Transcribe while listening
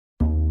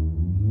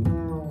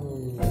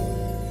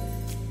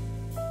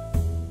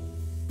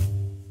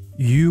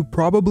You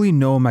probably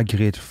know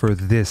Magritte for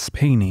this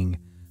painting,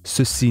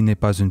 Ceci n'est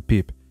pas une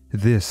pipe,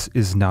 this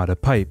is not a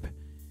pipe.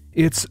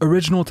 Its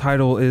original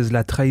title is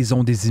La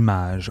Trahison des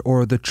Images,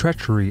 or The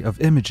Treachery of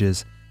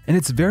Images, and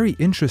it's very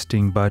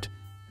interesting, but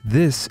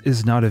this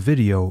is not a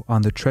video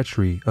on the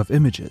treachery of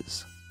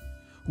images.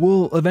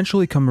 We'll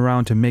eventually come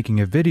around to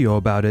making a video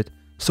about it,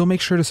 so make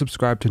sure to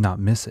subscribe to not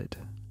miss it.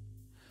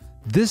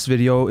 This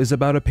video is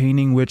about a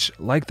painting which,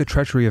 like the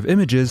treachery of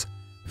images,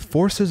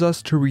 forces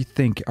us to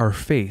rethink our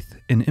faith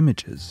in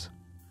images.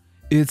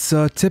 It's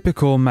a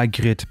typical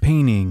Magritte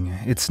painting.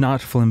 It's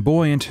not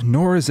flamboyant,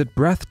 nor is it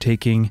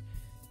breathtaking.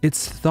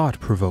 It's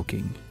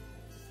thought-provoking.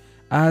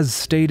 As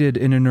stated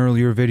in an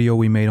earlier video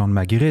we made on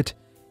Magritte,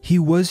 he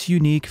was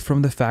unique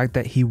from the fact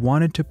that he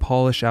wanted to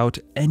polish out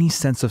any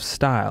sense of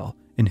style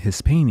in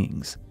his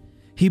paintings.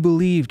 He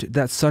believed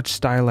that such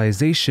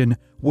stylization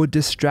would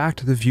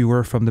distract the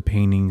viewer from the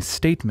painting's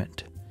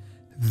statement.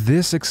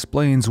 This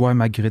explains why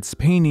Magritte's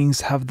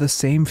paintings have the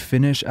same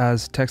finish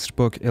as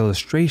textbook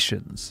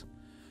illustrations.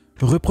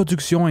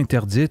 Reproduction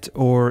interdite,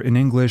 or in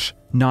English,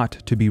 not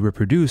to be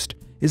reproduced,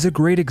 is a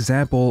great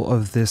example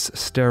of this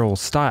sterile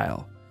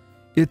style.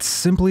 It's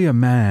simply a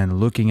man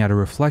looking at a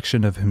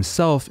reflection of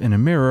himself in a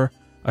mirror,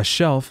 a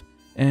shelf,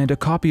 and a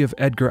copy of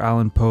Edgar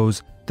Allan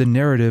Poe's The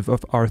Narrative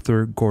of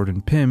Arthur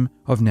Gordon Pym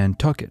of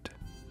Nantucket.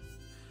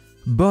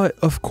 But,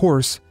 of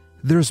course,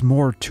 there's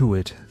more to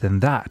it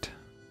than that.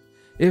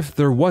 If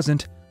there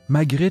wasn't,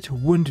 Magritte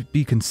wouldn't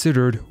be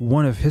considered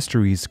one of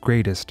history's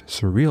greatest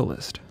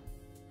surrealists.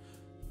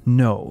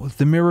 No,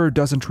 the mirror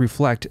doesn't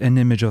reflect an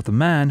image of the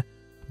man,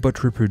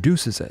 but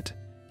reproduces it.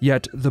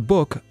 Yet the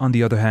book, on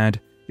the other hand,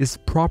 is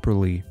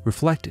properly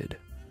reflected.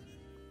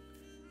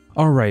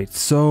 Alright,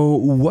 so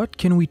what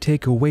can we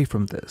take away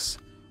from this?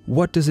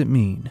 What does it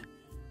mean?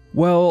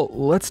 Well,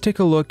 let's take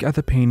a look at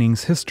the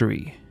painting's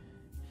history.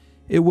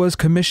 It was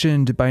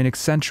commissioned by an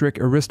eccentric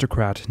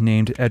aristocrat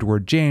named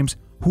Edward James,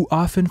 who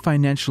often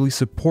financially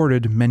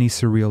supported many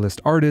surrealist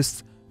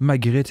artists,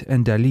 Magritte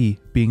and Dali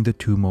being the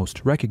two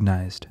most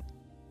recognized.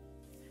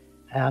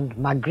 And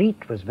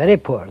Magritte was very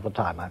poor at the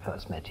time I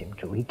first met him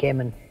too. He came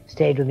and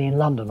stayed with me in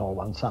London all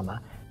one summer.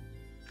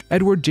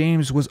 Edward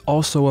James was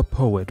also a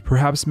poet,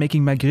 perhaps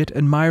making Magritte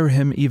admire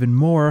him even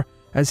more,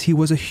 as he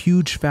was a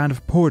huge fan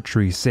of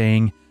poetry,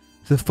 saying,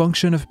 "The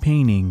function of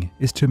painting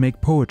is to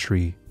make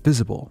poetry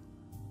visible."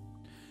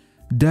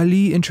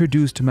 Dali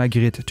introduced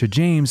Magritte to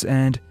James,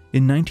 and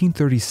in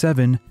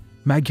 1937,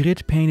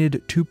 Magritte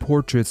painted two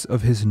portraits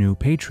of his new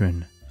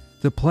patron,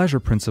 the pleasure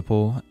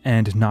principle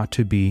and not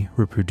to be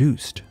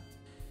reproduced.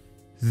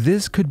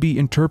 This could be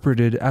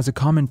interpreted as a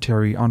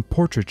commentary on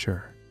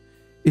portraiture.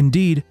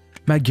 Indeed,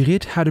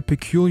 Magritte had a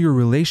peculiar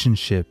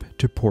relationship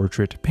to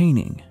portrait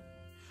painting.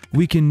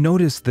 We can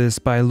notice this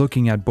by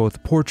looking at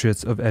both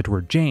portraits of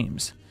Edward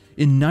James.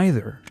 In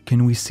neither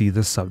can we see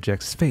the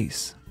subject's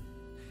face.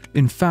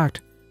 In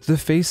fact, the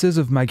faces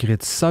of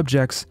Magritte's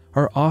subjects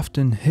are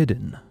often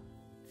hidden.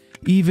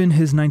 Even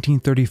his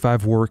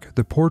 1935 work,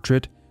 The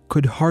Portrait,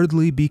 could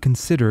hardly be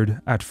considered,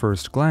 at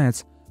first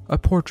glance, a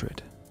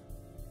portrait.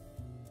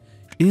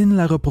 In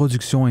La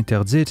Reproduction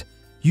interdite,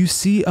 you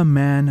see a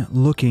man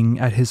looking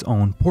at his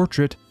own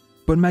portrait,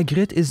 but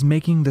Magritte is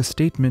making the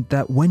statement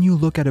that when you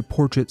look at a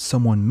portrait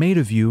someone made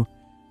of you,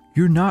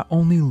 you're not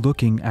only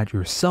looking at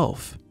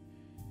yourself,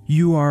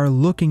 you are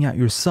looking at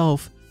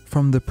yourself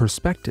from the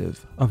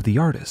perspective of the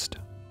artist.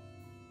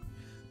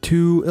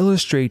 To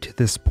illustrate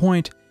this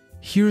point,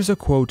 here's a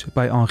quote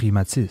by Henri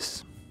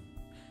Matisse.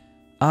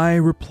 "I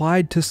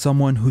replied to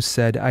someone who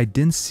said I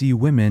didn't see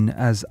women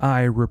as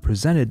I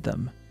represented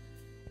them.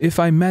 If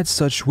I met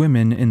such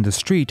women in the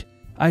street,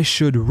 I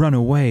should run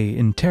away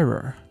in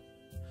terror.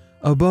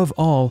 Above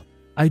all,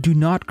 I do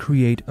not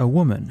create a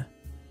woman,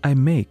 I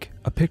make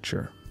a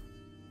picture."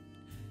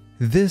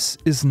 This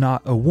is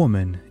not a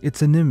woman,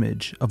 it's an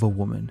image of a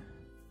woman.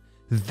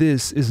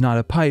 This is not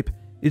a pipe,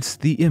 it's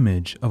the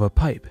image of a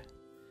pipe.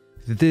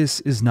 This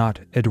is not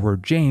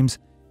Edward James,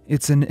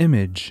 it's an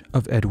image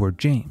of Edward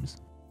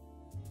James.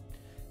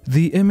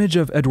 The image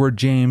of Edward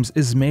James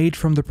is made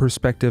from the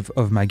perspective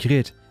of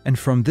Magritte, and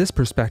from this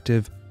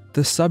perspective,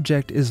 the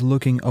subject is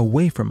looking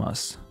away from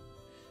us.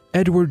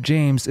 Edward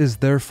James is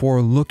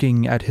therefore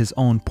looking at his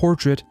own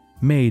portrait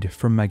made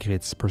from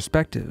Magritte's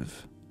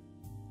perspective.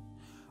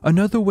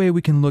 Another way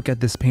we can look at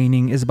this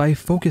painting is by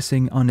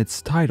focusing on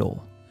its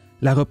title,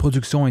 La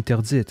Reproduction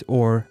interdite,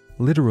 or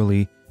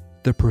literally,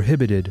 The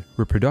Prohibited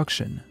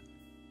Reproduction.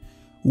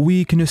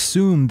 We can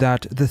assume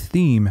that the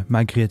theme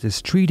Magritte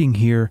is treating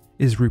here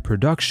is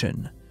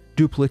reproduction,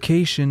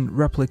 duplication,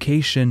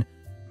 replication,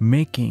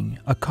 making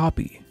a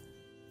copy.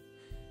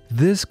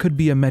 This could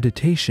be a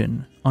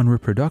meditation on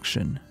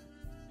reproduction.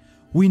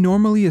 We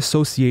normally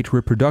associate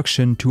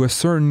reproduction to a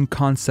certain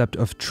concept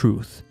of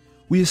truth.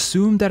 We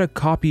assume that a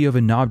copy of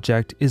an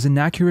object is an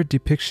accurate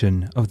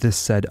depiction of this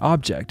said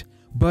object,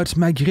 but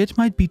Magritte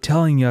might be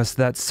telling us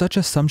that such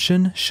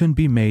assumption shouldn't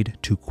be made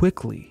too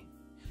quickly.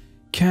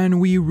 Can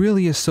we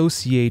really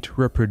associate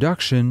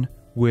reproduction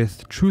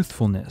with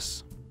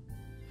truthfulness?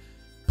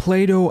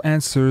 Plato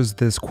answers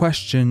this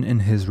question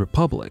in his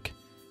Republic.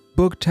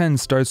 Book 10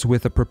 starts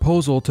with a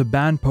proposal to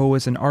ban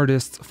poets and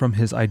artists from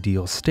his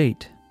ideal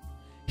state.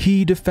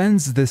 He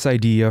defends this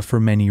idea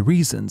for many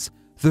reasons.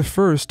 The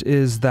first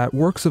is that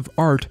works of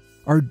art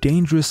are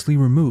dangerously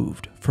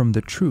removed from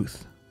the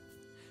truth.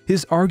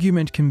 His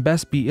argument can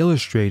best be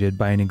illustrated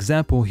by an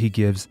example he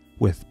gives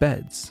with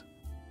beds.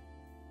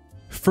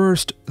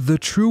 First, the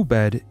true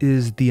bed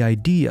is the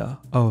idea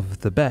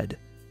of the bed.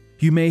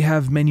 You may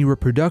have many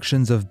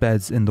reproductions of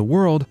beds in the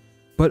world,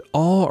 but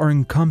all are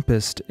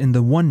encompassed in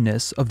the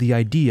oneness of the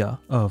idea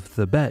of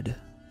the bed.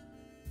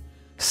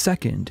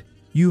 Second,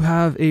 you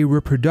have a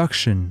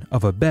reproduction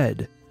of a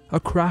bed, a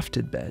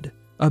crafted bed,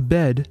 a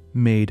bed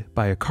made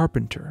by a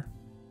carpenter.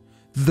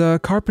 The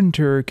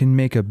carpenter can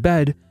make a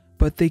bed,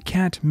 but they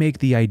can't make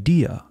the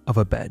idea of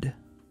a bed.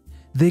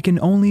 They can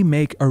only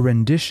make a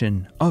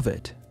rendition of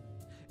it.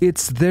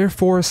 It's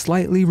therefore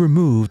slightly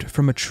removed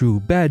from a true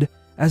bed,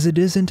 as it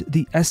isn't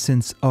the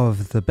essence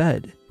of the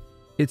bed.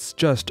 It's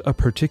just a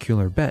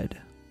particular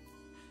bed.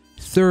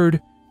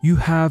 Third, you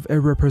have a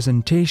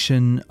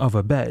representation of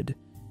a bed,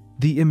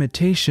 the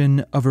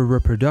imitation of a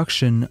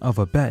reproduction of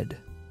a bed.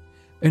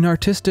 An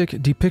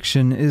artistic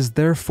depiction is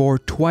therefore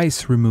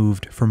twice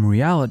removed from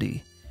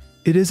reality.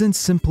 It isn't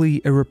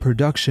simply a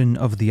reproduction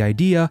of the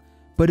idea,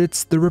 but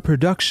it's the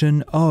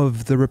reproduction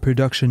of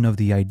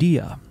the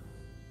idea.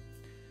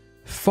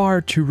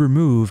 Far too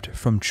removed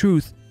from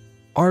truth,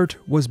 art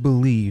was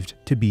believed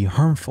to be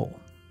harmful.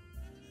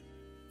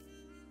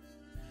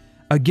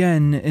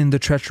 Again, in the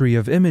Treachery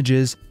of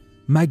Images,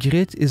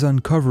 Magritte is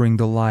uncovering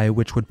the lie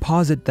which would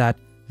posit that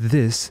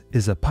this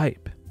is a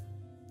pipe.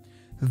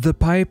 The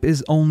pipe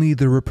is only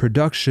the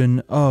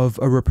reproduction of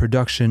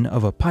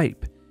a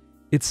pipe.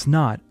 It's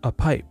not a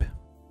pipe.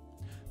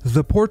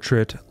 The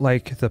portrait,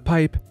 like the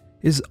pipe,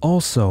 is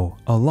also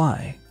a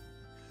lie.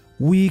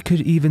 We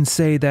could even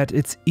say that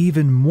it's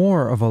even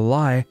more of a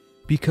lie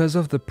because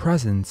of the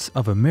presence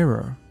of a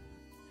mirror.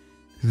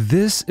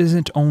 This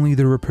isn't only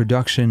the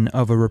reproduction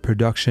of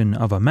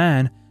a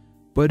man,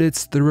 but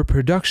it's the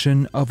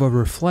reproduction of a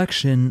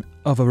reflection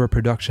of a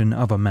reproduction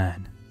of a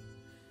man.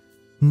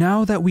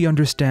 Now that we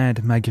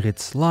understand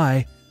Magritte's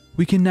lie,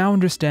 we can now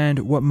understand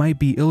what might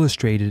be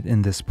illustrated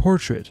in this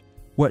portrait,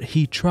 what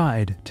he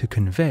tried to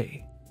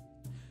convey.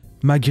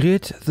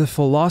 Magritte, the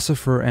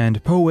philosopher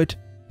and poet,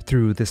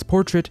 through this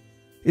portrait,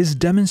 is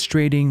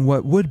demonstrating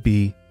what would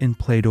be, in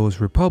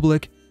Plato's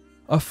Republic,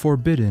 a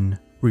forbidden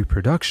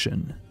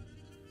reproduction,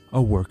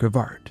 a work of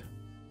art.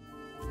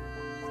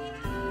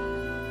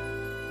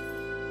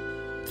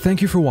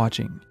 Thank you for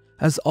watching.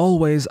 As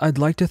always, I'd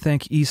like to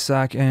thank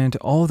Isaac and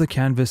all the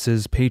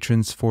Canvas's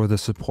patrons for the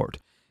support.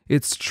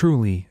 It's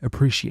truly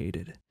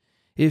appreciated.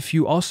 If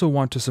you also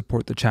want to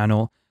support the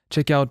channel,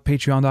 check out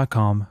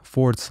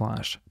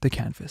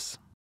patreon.com/thecanvas.